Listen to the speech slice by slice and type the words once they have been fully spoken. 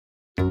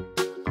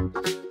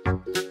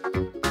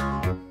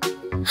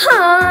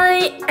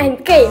Hi,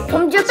 I'm Kate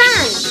from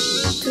Japan.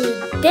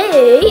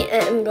 Today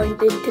I'm going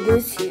to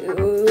introduce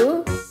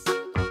you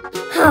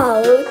how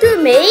to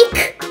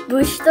make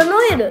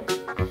buchedenoel de Noël.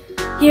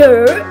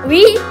 Here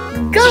we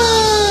go!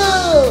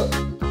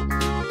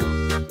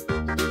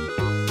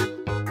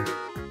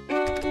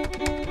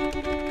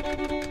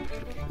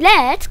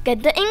 Let's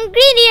get the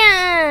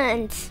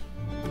ingredients.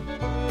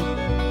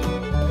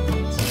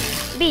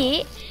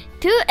 B.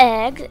 2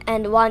 eggs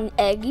and 1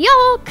 egg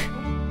yolk.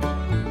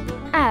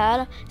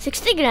 Add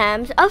 60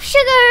 grams of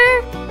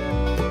sugar.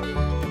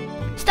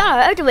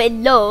 Start with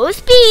low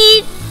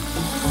speed,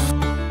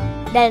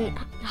 then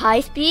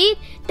high speed,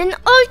 then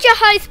ultra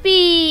high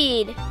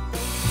speed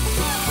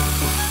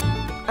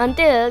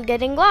until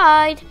getting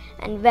white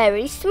and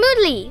very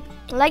smoothly.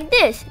 Like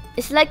this.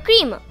 It's like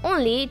cream,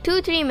 only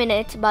 2-3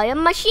 minutes by a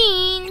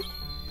machine.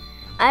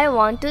 I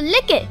want to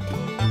lick it.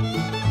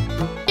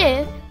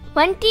 If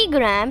 20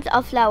 grams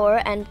of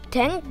flour and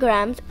 10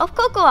 grams of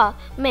cocoa.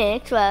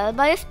 Mix well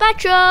by a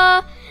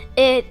spatula.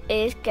 It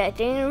is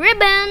getting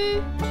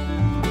ribbon.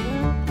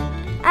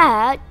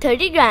 Add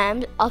 30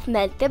 grams of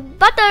melted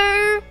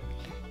butter.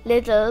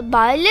 Little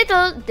by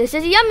little, this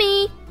is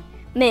yummy.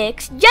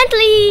 Mix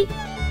gently.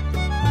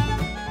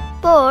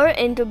 Pour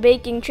into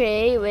baking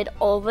tray with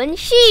oven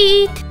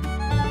sheet.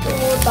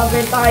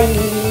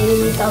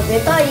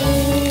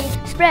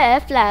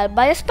 Spread flat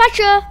by a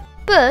spatula.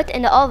 Put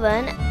in the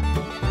oven.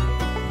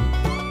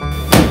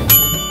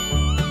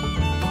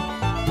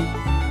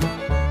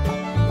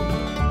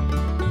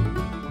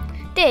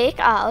 Take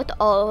out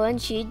oven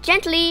sheet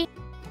gently.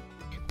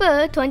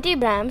 Put 20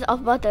 grams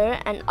of butter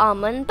and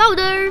almond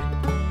powder.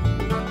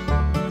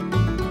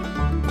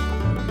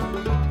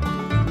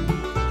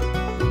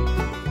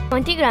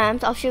 $20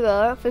 grams of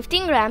sugar,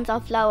 15 grams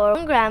of flour,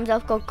 1 grams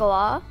of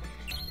cocoa,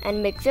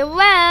 and mix it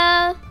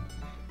well.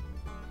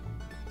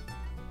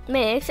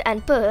 Mix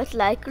and put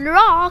like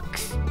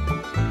rocks.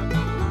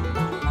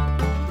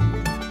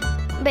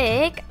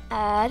 Bake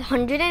at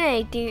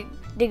 180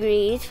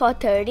 degrees for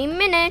 30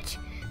 minutes.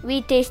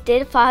 We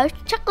tasted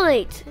 5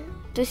 chocolates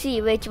to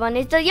see which one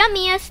is the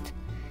yummiest.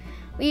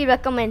 We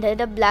recommended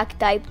the black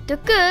type to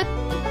cook.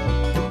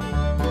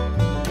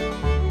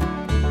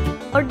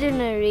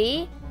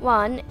 Ordinary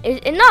one is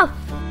enough.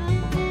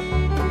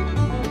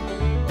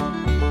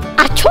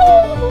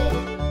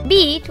 Achoo!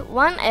 Beat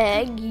 1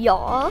 egg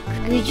yolk.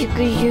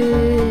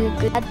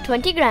 Add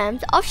 20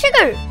 grams of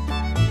sugar.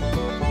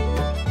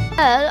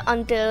 Well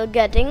until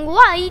getting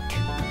white.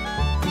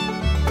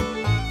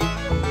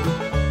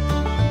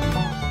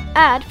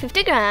 Add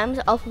 50 grams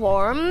of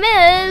warm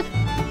milk.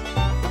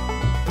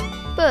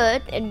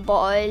 Put in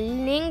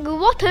boiling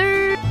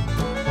water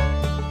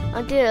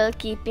until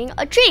keeping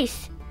a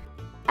trace.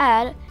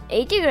 Add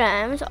 80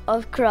 grams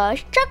of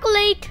crushed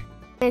chocolate.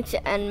 Mix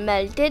and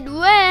melt it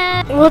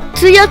well.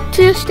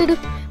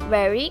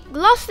 Very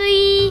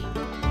glossy.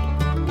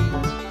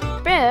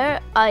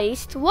 Prepare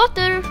iced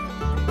water.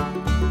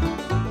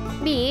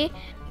 B.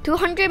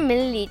 200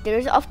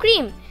 milliliters of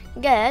cream.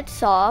 Get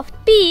soft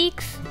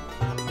peaks.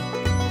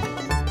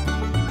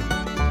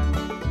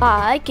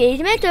 By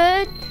Kate's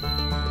method.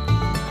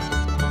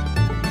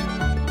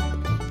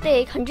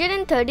 Take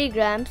 130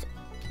 grams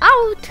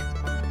out.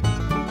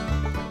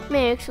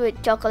 Mix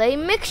with chocolate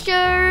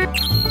mixture.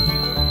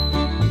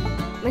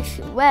 Mix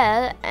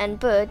well and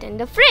put in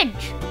the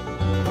fridge.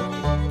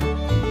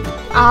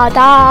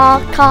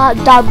 Adakadabra.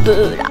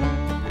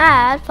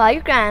 Add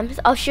 5 grams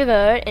of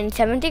sugar and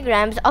 70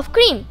 grams of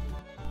cream.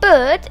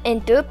 Put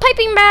into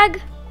piping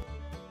bag.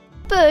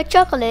 Put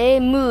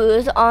chocolate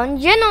mousse on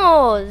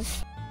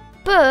Génoise.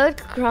 Put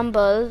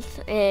crumbles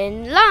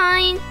in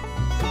line.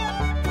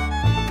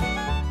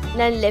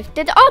 Then lift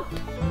it up.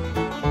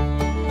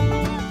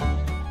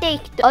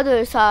 Take the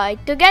other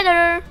side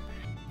together.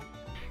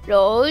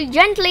 Roll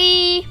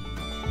gently.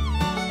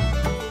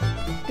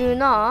 Do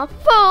not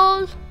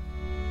fold.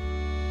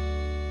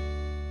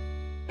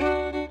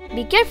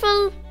 Be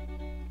careful.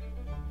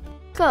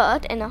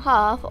 Cut in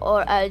half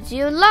or as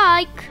you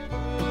like.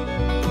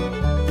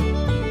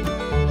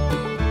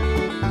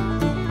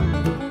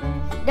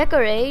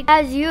 Decorate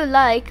as you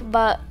like,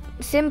 but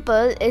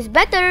simple is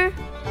better.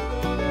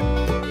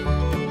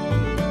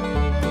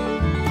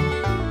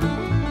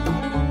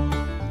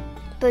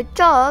 Put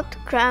chopped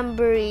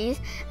cranberries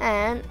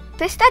and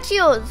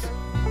pistachios.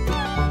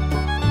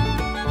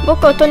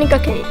 僕はとにか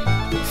く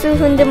数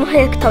分でも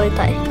早く食べ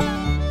たい。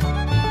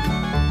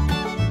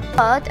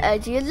Cut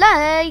as you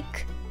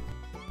like.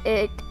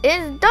 It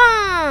is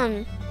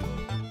done.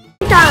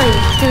 Time.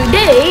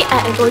 Today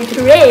I am going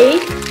to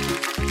rate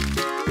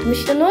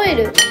buchedenoel de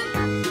Noël,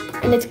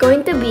 and it's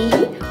going to be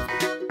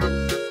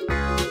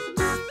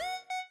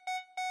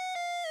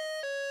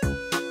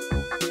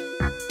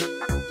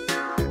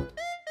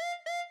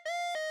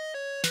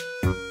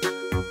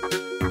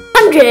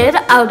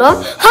out of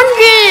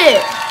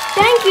 100.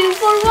 Thank you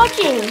for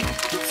watching.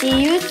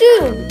 See you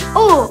soon.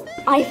 Oh,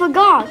 I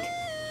forgot.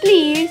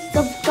 Please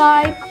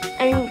subscribe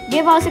and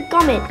give us a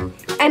comment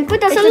and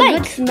put us a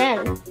like. It's a good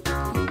smell.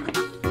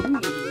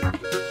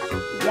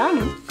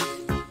 Yum.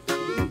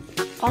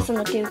 傘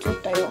の手映っ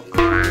たよ。